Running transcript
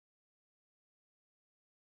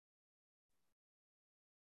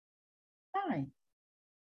Hi,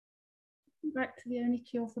 welcome back to the Only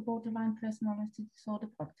Cure for Borderline Personality Disorder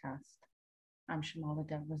podcast. I'm Shamala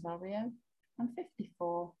Del Rosario. I'm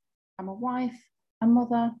 54. I'm a wife, a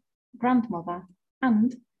mother, grandmother,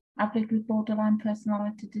 and I've lived with borderline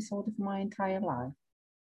personality disorder for my entire life.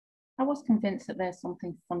 I was convinced that there's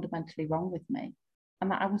something fundamentally wrong with me and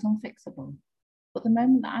that I was unfixable. But the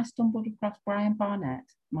moment that I stumbled across Brian Barnett,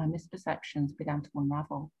 my misperceptions began to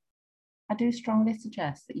unravel. I do strongly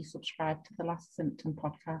suggest that you subscribe to the Last Symptom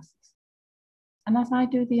podcasts. And as I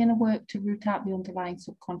do the inner work to root out the underlying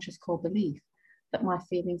subconscious core belief that my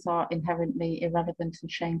feelings are inherently irrelevant and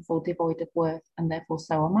shameful, devoid of worth, and therefore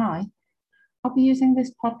so am I, I'll be using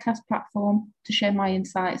this podcast platform to share my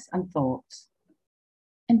insights and thoughts.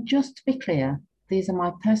 And just to be clear, these are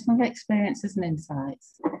my personal experiences and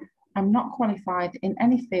insights. I'm not qualified in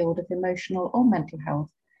any field of emotional or mental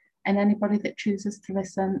health, and anybody that chooses to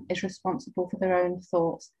listen is responsible for their own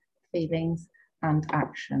thoughts, feelings, and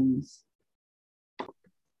actions.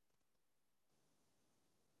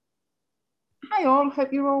 Hi all,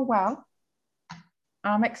 hope you're all well.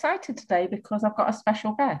 I'm excited today because I've got a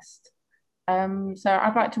special guest. So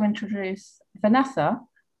I'd like to introduce Vanessa.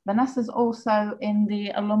 Vanessa's also in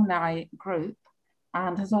the alumni group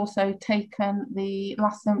and has also taken the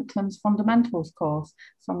Last Symptoms Fundamentals course.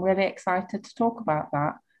 So I'm really excited to talk about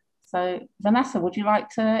that. So Vanessa, would you like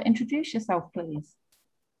to introduce yourself, please?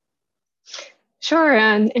 Sure,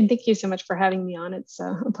 and thank you so much for having me on. It's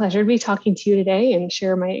a pleasure to be talking to you today and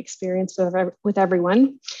share my experience with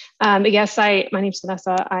everyone. But yes, my name's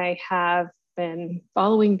Vanessa. I have been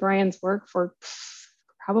following Brian's work for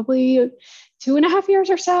probably 2.5 years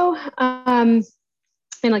or so. And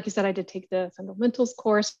like you said, I did take the fundamentals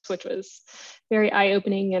course, which was very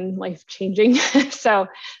eye-opening and life-changing. So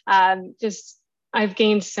I've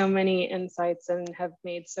gained so many insights and have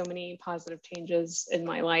made so many positive changes in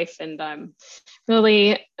my life, and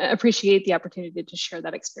really appreciate the opportunity to share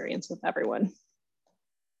that experience with everyone.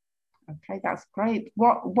 Okay, that's great.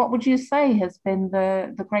 What would you say has been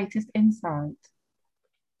the greatest insight?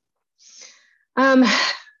 I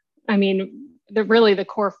mean, the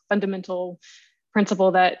core fundamental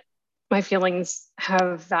principle that my feelings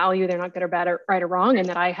have value, they're not good or bad or right or wrong, and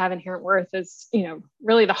that I have inherent worth is,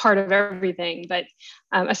 really the heart of everything. But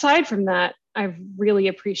aside from that, I've really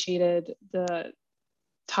appreciated the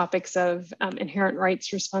topics of inherent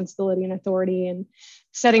rights, responsibility, and authority, and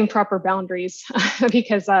setting proper boundaries,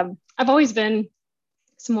 because I've always been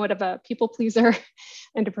somewhat of a people pleaser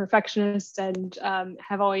and a perfectionist, and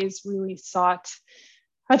have always really sought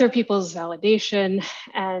other people's validation.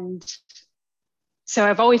 And so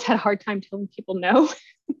I've always had a hard time telling people no.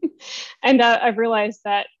 And I've realized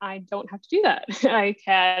that I don't have to do that. I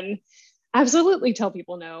can absolutely tell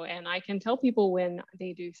people no, and I can tell people when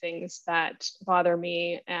they do things that bother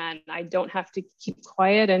me, and I don't have to keep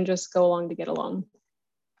quiet and just go along to get along.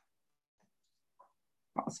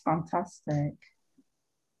 That's fantastic.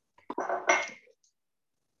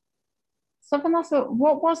 So Vanessa,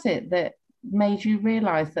 what was it that made you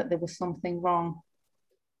realize that there was something wrong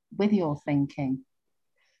with your thinking?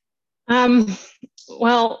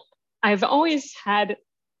 Well, I've always had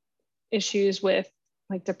issues with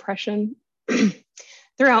like depression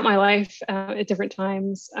throughout my life, at different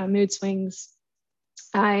times, mood swings.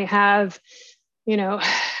 I have,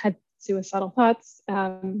 had suicidal thoughts,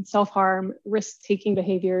 self-harm, risk-taking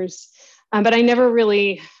behaviors, but I never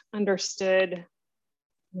really understood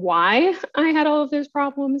why I had all of those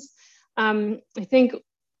problems. I think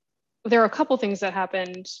there are a couple things that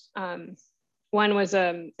happened. One was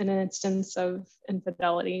an instance of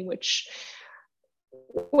infidelity, which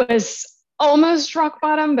was almost rock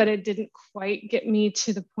bottom, but it didn't quite get me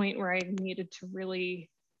to the point where I needed to really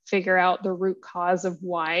figure out the root cause of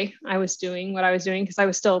why I was doing what I was doing, because I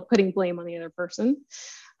was still putting blame on the other person.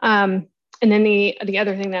 And then the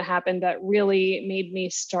other thing that happened that really made me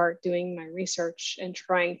start doing my research and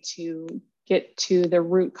trying to get to the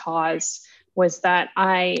root cause was that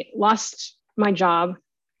I lost my job.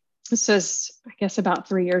 This was, I guess, about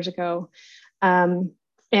 3 years ago.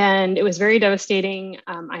 And it was very devastating.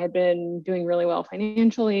 I had been doing really well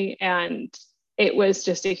financially, and it was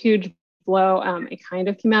just a huge blow. It kind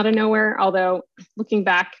of came out of nowhere, although looking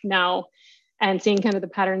back now and seeing kind of the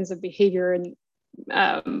patterns of behavior and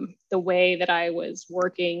the way that I was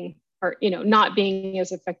working, or, not being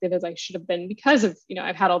as effective as I should have been because of,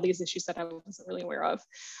 I've had all these issues that I wasn't really aware of.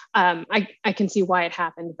 I can see why it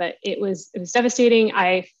happened, but it was devastating.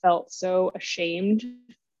 I felt so ashamed.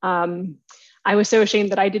 I was so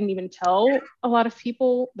ashamed that I didn't even tell a lot of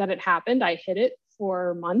people that it happened. I hid it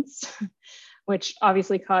for months, which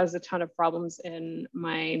obviously caused a ton of problems in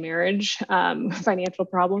my marriage, financial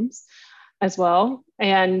problems. as well.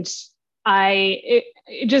 And it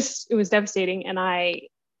was devastating. And I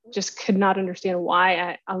just could not understand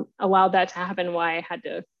why I allowed that to happen, why I had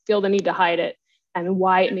to feel the need to hide it, and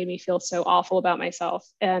why it made me feel so awful about myself.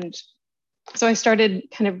 And so I started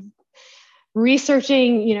kind of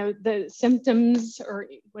researching, the symptoms, or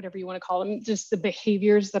whatever you want to call them, just the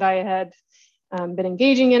behaviors that I had been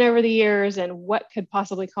engaging in over the years and what could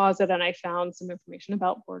possibly cause it. And I found some information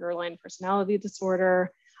about borderline personality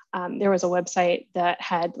disorder. There was a website that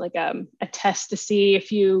had like a test to see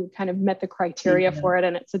if you kind of met the criteria for it,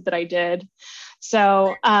 and it said that I did.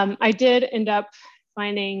 So I did end up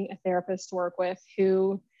finding a therapist to work with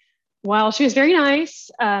who, while she was very nice,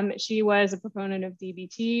 she was a proponent of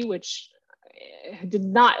DBT, which I did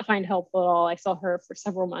not find helpful at all. I saw her for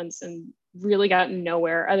several months and really got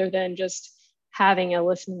nowhere other than just having a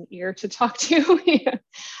listening ear to talk to.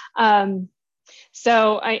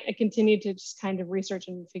 So I continued to just kind of research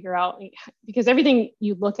and figure out, because everything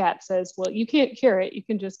you look at says, well, you can't cure it. You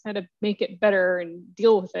can just kind of make it better and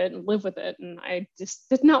deal with it and live with it. And I just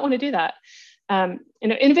did not want to do that. And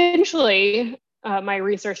eventually, my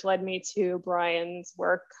research led me to Brian's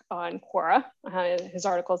work on Quora, his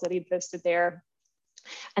articles that he'd posted there.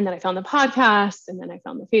 And then I found the podcast, and then I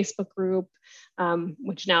found the Facebook group,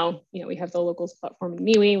 which now, we have the locals platform in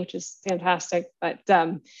MeWe, which is fantastic. But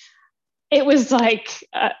it was like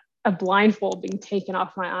a blindfold being taken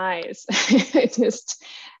off my eyes. It just,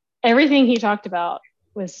 everything he talked about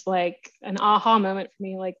was like an aha moment for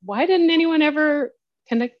me. Like, why didn't anyone ever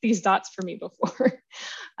connect these dots for me before?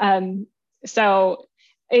 So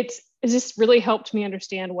it just really helped me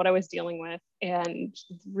understand what I was dealing with, and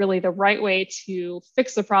really the right way to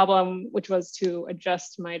fix the problem, which was to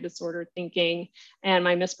adjust my disordered thinking and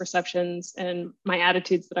my misperceptions and my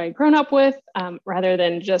attitudes that I had grown up with, rather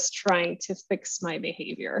than just trying to fix my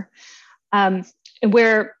behavior. And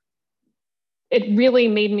where it really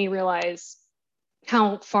made me realize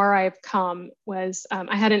how far I've come was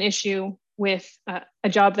I had an issue with a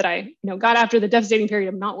job that I got after the devastating period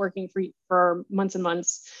of not working for months and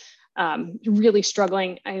months, really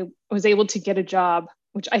struggling. I was able to get a job,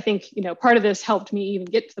 which I think, part of this helped me even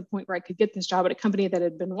get to the point where I could get this job at a company that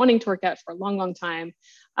had been wanting to work at for a long, long time.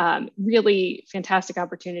 Really fantastic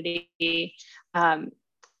opportunity.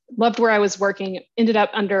 Loved where I was working, ended up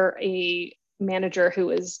under a manager who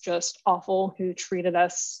was just awful, who treated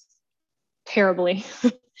us terribly.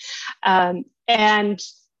 And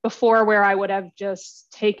before, where I would have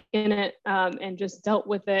just taken it and just dealt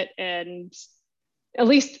with it, and at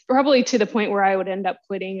least probably to the point where I would end up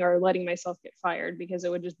quitting or letting myself get fired, because it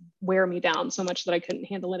would just wear me down so much that I couldn't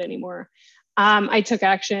handle it anymore. I took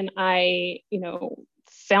action. I,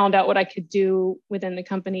 found out what I could do within the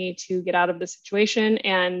company to get out of the situation.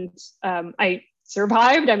 And I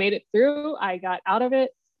survived. I made it through. I got out of it.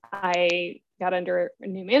 I got under a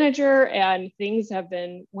new manager, and things have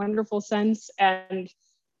been wonderful since. And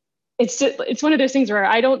it's one of those things where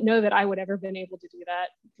I don't know that I would ever been able to do that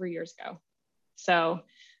 3 years ago. So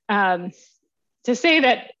to say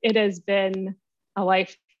that it has been a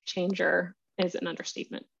life changer is an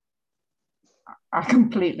understatement. I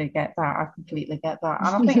completely get that.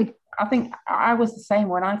 And I think I was the same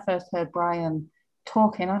when I first heard Brian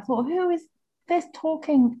talking. I thought, who is this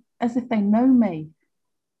talking as if they know me?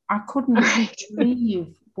 I couldn't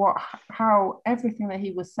believe how everything that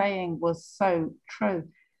he was saying was so true.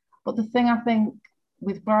 But the thing I think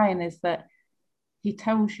with Brian is that he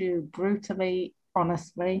tells you brutally,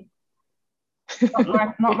 honestly, not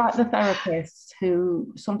like the therapists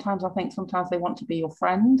who sometimes they want to be your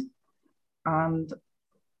friend and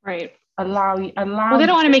right. allow well, they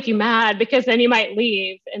don't want to make you mad, because then you might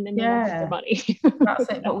leave and then you won't get the money. That's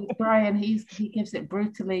it. But with Brian, he gives it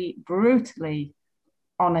brutally,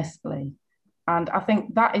 honestly. And I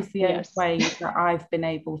think that is the only way that I've been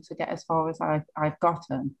able to get as far as I've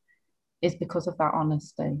gotten, is because of that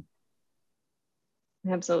honesty.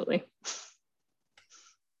 Absolutely.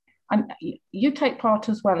 And you take part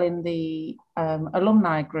as well in the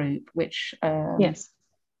alumni group, which yes,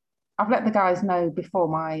 I've let the guys know before,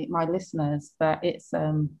 my listeners, that it's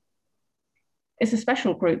a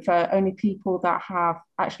special group for only people that have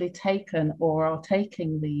actually taken or are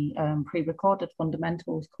taking the pre-recorded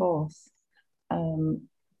fundamentals course. And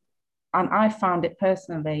I found it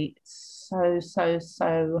personally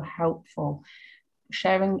so helpful,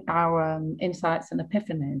 sharing our insights and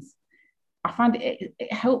epiphanies. I find it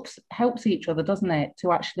helps each other, doesn't it,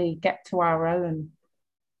 to actually get to our own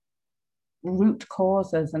root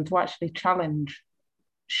causes and to actually challenge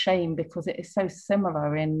shame, because it is so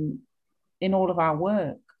similar in all of our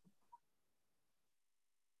work.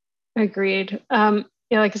 Agreed. Like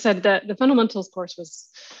I said, the fundamentals course was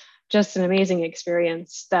just an amazing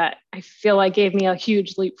experience that I feel like gave me a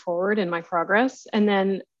huge leap forward in my progress. And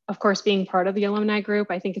then, of course, being part of the alumni group,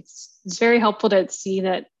 I think it's very helpful to see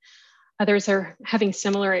that others are having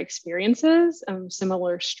similar experiences,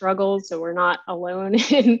 similar struggles. So we're not alone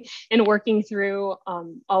in working through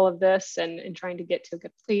all of this and trying to get to a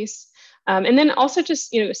good place. And then also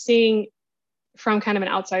just, seeing from kind of an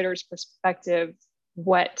outsider's perspective,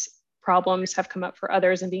 what problems have come up for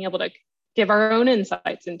others and being able to give our own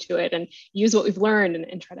insights into it and use what we've learned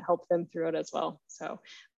and try to help them through it as well. So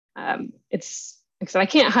it's, like I said, I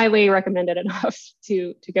can't highly recommend it enough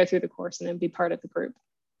to go through the course and then be part of the group.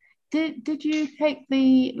 Did you take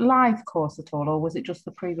the live course at all, or was it just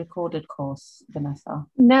the pre-recorded course, Vanessa?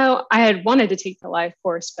 No, I had wanted to take the live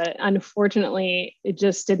course, but unfortunately, it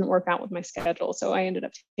just didn't work out with my schedule. So I ended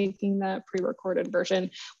up taking the pre-recorded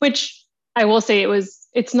version, which I will say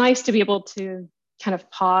it's nice to be able to kind of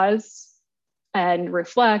pause and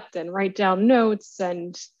reflect and write down notes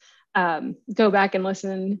and go back and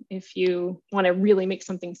listen if you want to really make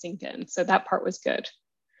something sink in. So that part was good.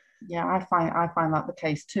 Yeah, I find that the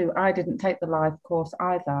case too. I didn't take the live course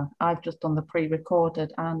either. I've just done the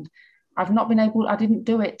pre-recorded, and I've not been able. I didn't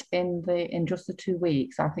do it in just the 2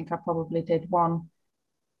 weeks. I think I probably did one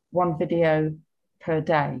video per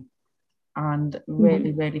day, and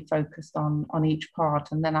really focused on each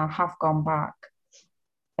part. And then I have gone back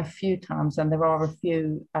a few times, and there are a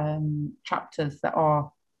few chapters that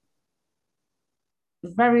are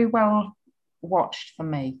very well watched for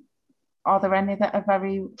me. Are there any that are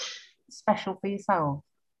very special for yourself?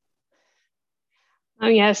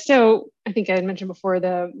 Yeah, so I think I had mentioned before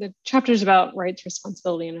the chapters about rights,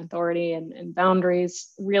 responsibility, and authority and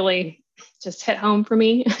boundaries really just hit home for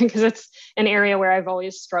me because it's an area where I've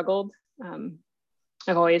always struggled.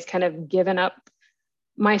 I've always kind of given up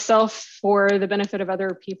myself for the benefit of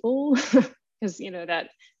other people because that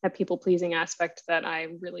people pleasing aspect that I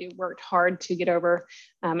really worked hard to get over,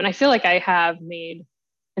 and I feel like I have made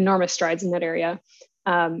enormous strides in that area.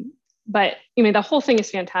 But the whole thing is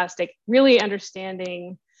fantastic. Really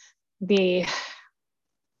understanding the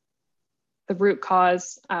root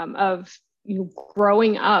cause of you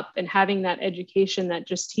growing up and having that education that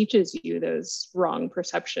just teaches you those wrong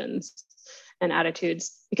perceptions and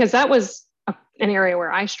attitudes, because that was an area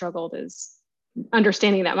where I struggled, is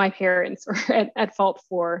understanding that my parents were at fault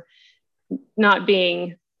for not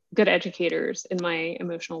being good educators in my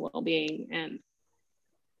emotional well-being. And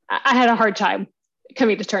I had a hard time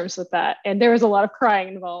coming to terms with that. And there was a lot of crying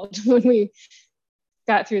involved when we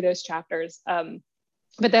got through those chapters.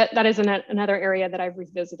 But that is another area that I've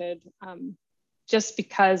revisited just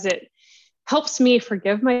because it helps me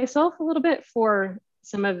forgive myself a little bit for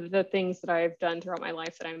some of the things that I've done throughout my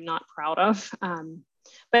life that I'm not proud of.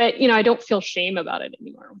 But I don't feel shame about it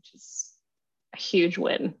anymore, which is a huge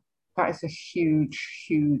win. That is a huge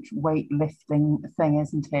weightlifting thing,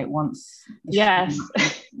 isn't it? Once yes,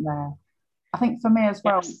 there. I think for me as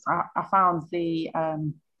well, yes. I found the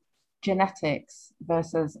genetics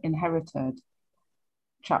versus inherited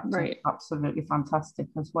chapter absolutely fantastic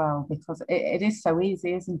as well, because it is so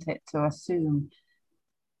easy, isn't it, to assume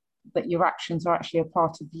that your actions are actually a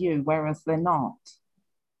part of you, whereas they're not.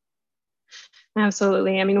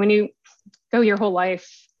 Absolutely. I mean, when you go your whole life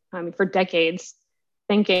for decades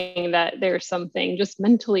thinking that there's something just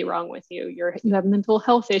mentally wrong with you, you have mental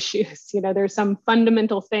health issues, there's some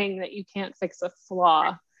fundamental thing that you can't fix, a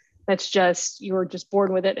flaw that's just, you're just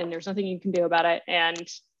born with it and there's nothing you can do about it. And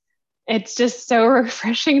it's just so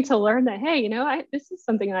refreshing to learn that, hey, this is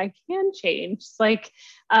something I can change. It's like,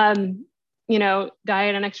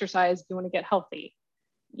 diet and exercise, if you want to get healthy.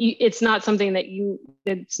 It's not something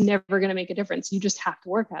it's never going to make a difference. You just have to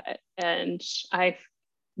work at it. And I've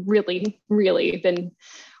really been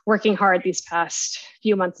working hard these past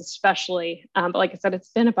few months, especially. But like I said,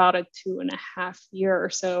 it's been about a 2.5 year or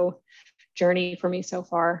so journey for me so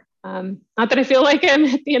far. Not that I feel like I'm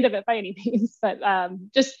at the end of it by any means, but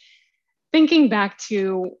just thinking back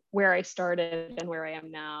to where I started and where I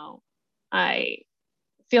am now, I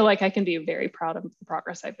feel like I can be very proud of the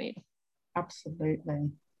progress I've made.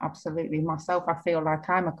 Absolutely. Myself, I feel like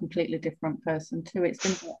I'm a completely different person too. It's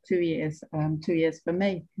been about 2 years, 2 years for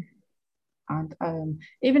me. And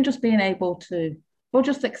even just being able to,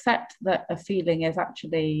 just accept that a feeling is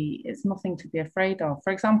actually, it's nothing to be afraid of.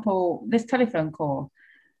 For example, this telephone call,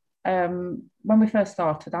 when we first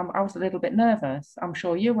started, I was a little bit nervous. I'm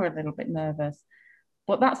sure you were a little bit nervous,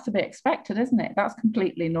 but that's to be expected, isn't it? That's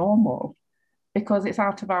completely normal because it's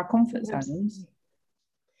out of our comfort zones.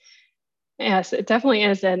 Yes, it definitely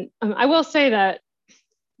is. And I will say that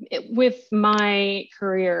with my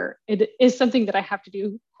career, it is something that I have to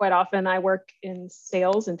do quite often. I work in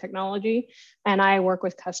sales and technology, and I work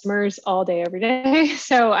with customers all day, every day.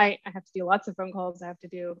 So I have to do lots of phone calls. I have to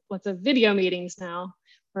do lots of video meetings now,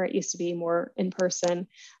 where it used to be more in person.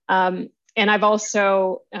 And I've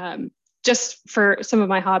also, just for some of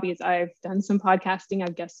my hobbies, I've done some podcasting.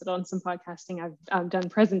 I've guested on some podcasting. I've done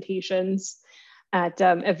presentations at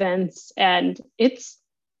events, and it's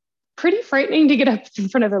pretty frightening to get up in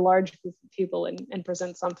front of a large group of people and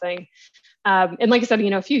present something. And like I said,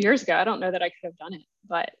 a few years ago, I don't know that I could have done it,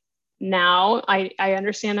 but now I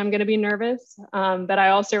understand I'm going to be nervous. But I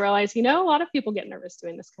also realize, a lot of people get nervous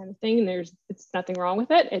doing this kind of thing, and it's nothing wrong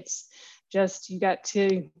with it. It's just, you got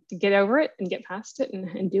to get over it and get past it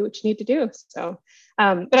and do what you need to do. So,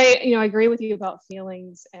 but I agree with you about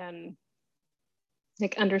feelings and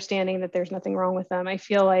like understanding that there's nothing wrong with them. I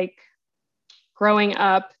feel like growing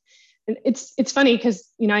up, and it's funny because,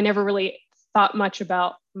 I never really thought much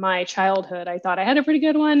about my childhood. I thought I had a pretty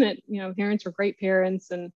good one, that, parents were great parents.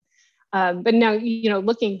 And, but now,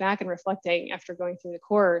 looking back and reflecting after going through the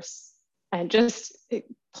course and just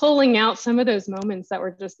pulling out some of those moments that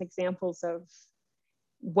were just examples of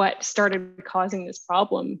what started causing this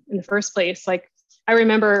problem in the first place. Like, I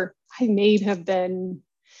remember I may have been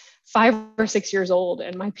 5 or 6 years old,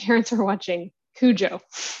 and my parents were watching Cujo.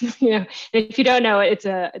 And if you don't know it,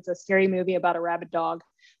 it's a scary movie about a rabid dog,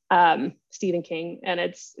 Stephen King, and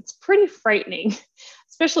it's pretty frightening,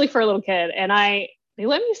 especially for a little kid. And they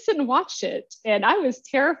let me sit and watch it, and I was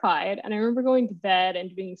terrified. And I remember going to bed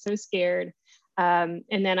and being so scared. And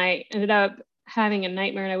then I ended up having a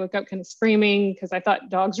nightmare, and I woke up kind of screaming because I thought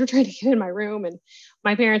dogs were trying to get in my room. And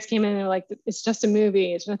my parents came in and they're like, "It's just a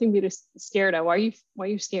movie. It's nothing to be scared of. Why are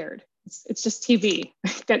you scared? It's just TV.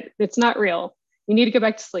 It's not real. You need to go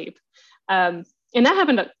back to sleep." And that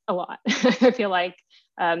happened a lot. I feel like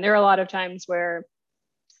there are a lot of times where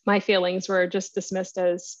my feelings were just dismissed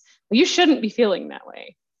as, well, you shouldn't be feeling that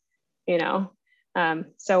way,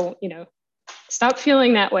 So, stop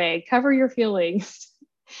feeling that way, cover your feelings.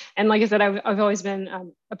 And like I said, I've always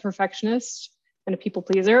been a perfectionist and a people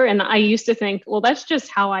pleaser. And I used to think, well, that's just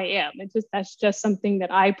how I am. That's just something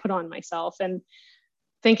that I put on myself. And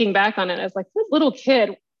thinking back on it, I was like, this little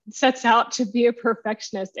kid sets out to be a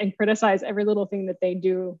perfectionist and criticize every little thing that they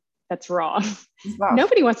do that's wrong. Wow.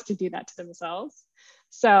 Nobody wants to do that to themselves.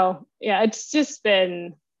 So yeah, it's just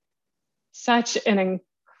been such an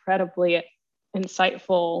incredibly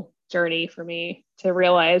insightful journey for me to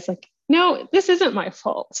realize, like, no, this isn't my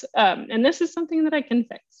fault. And this is something that I can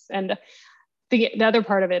fix. And the other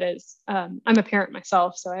part of it is I'm a parent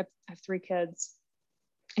myself. So I have 3 kids,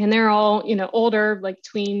 and they're all, older, like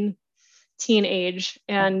teenage.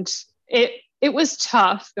 And it was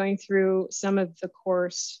tough going through some of the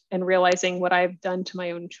course and realizing what I've done to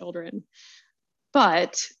my own children.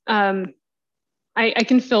 But I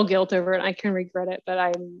can feel guilt over it. I can regret it, but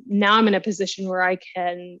I'm in a position where I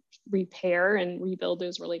can repair and rebuild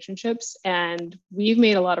those relationships. And we've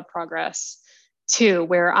made a lot of progress too,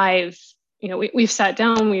 where we've sat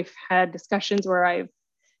down, we've had discussions where I've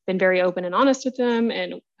been very open and honest with them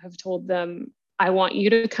and have told them, I want you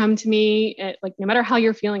to come to me, like, no matter how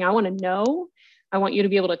you're feeling, I want to know. I want you to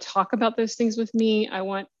be able to talk about those things with me.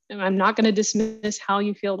 I'm not going to dismiss how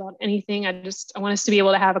you feel about anything. I want us to be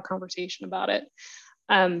able to have a conversation about it.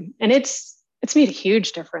 And it's made a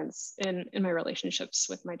huge difference in my relationships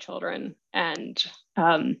with my children. And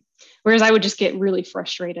whereas I would just get really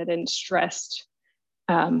frustrated and stressed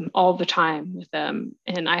all the time with them.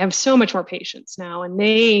 And I have so much more patience now, and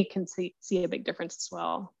they can see a big difference as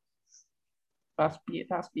well. That's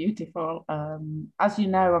beautiful. As you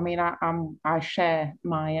know, I mean, I share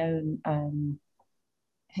my own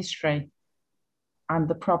history and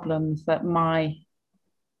the problems that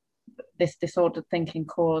this disordered thinking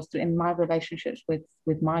caused in my relationships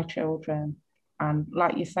with my children. And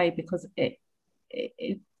like you say, because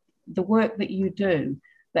the work that you do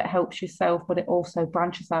that helps yourself, but it also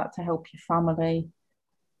branches out to help your family.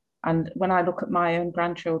 And when I look at my own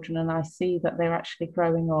grandchildren and I see that they're actually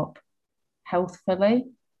growing up healthfully,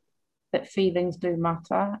 that feelings do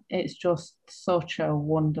matter, it's just such a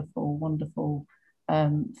wonderful, wonderful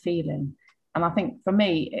feeling. And I think for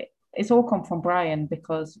me, it's all come from Brian,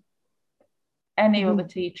 because any other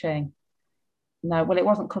teaching, no, well, it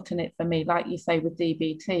wasn't cutting it for me. Like you say with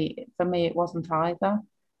DBT, for me, it wasn't either.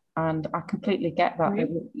 And I completely get that. Right.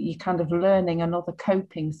 You're kind of learning another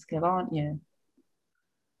coping skill, aren't you?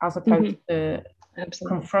 As opposed to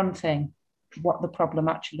confronting what the problem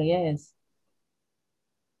actually is.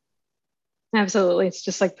 Absolutely. It's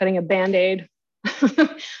just like putting a Band-Aid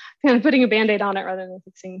kind of putting a Band-Aid on it rather than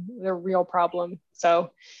fixing the real problem.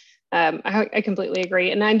 So I completely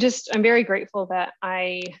agree. And I'm very grateful that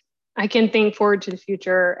I can think forward to the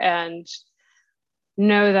future and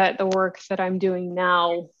know that the work that I'm doing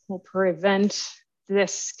now will prevent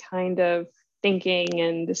this kind of thinking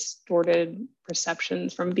and distorted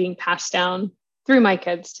perceptions from being passed down through my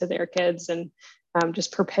kids to their kids, and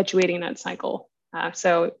just perpetuating that cycle.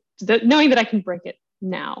 So knowing that I can break it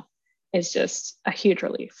now is just a huge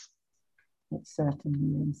relief. It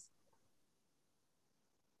certainly is.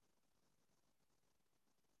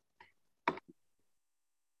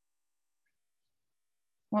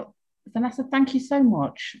 Well, Vanessa, thank you so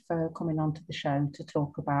much for coming onto the show to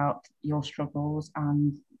talk about your struggles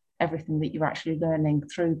and everything that you're actually learning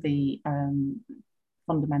through the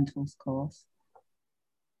fundamentals course.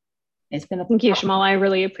 It's been Thank you, Shamal. I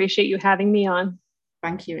really appreciate you having me on.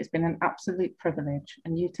 Thank you. It's been an absolute privilege,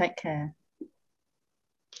 and you take care.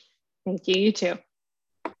 Thank you. You too.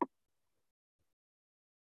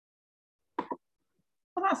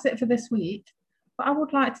 Well, that's it for this week, but I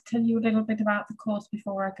would like to tell you a little bit about the course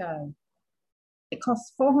before I go. It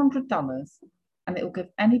costs $400, and it will give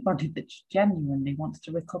anybody that genuinely wants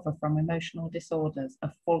to recover from emotional disorders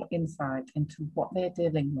a full insight into what they're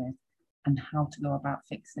dealing with and how to go about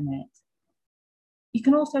fixing it. You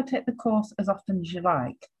can also take the course as often as you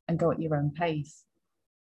like and go at your own pace.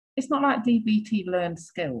 It's not like DBT learned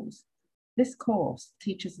skills. This course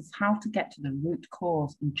teaches us how to get to the root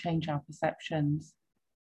cause and change our perceptions.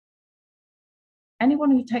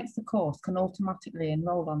 Anyone who takes the course can automatically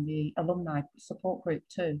enroll on the alumni support group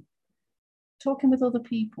too. Talking with other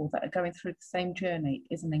people that are going through the same journey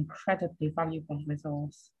is an incredibly valuable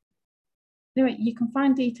resource. Anyway, you can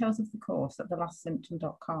find details of the course at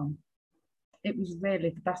thelastsymptom.com. It was really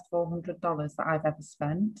the best $400 that I've ever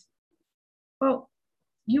spent. Well,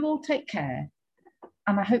 you all take care,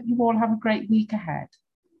 and I hope you all have a great week ahead.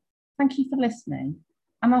 Thank you for listening.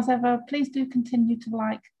 And as ever, please do continue to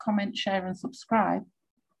like, comment, share, and subscribe.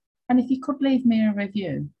 And if you could leave me a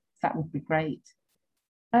review, that would be great.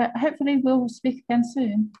 Hopefully we'll speak again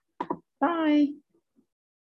soon. Bye.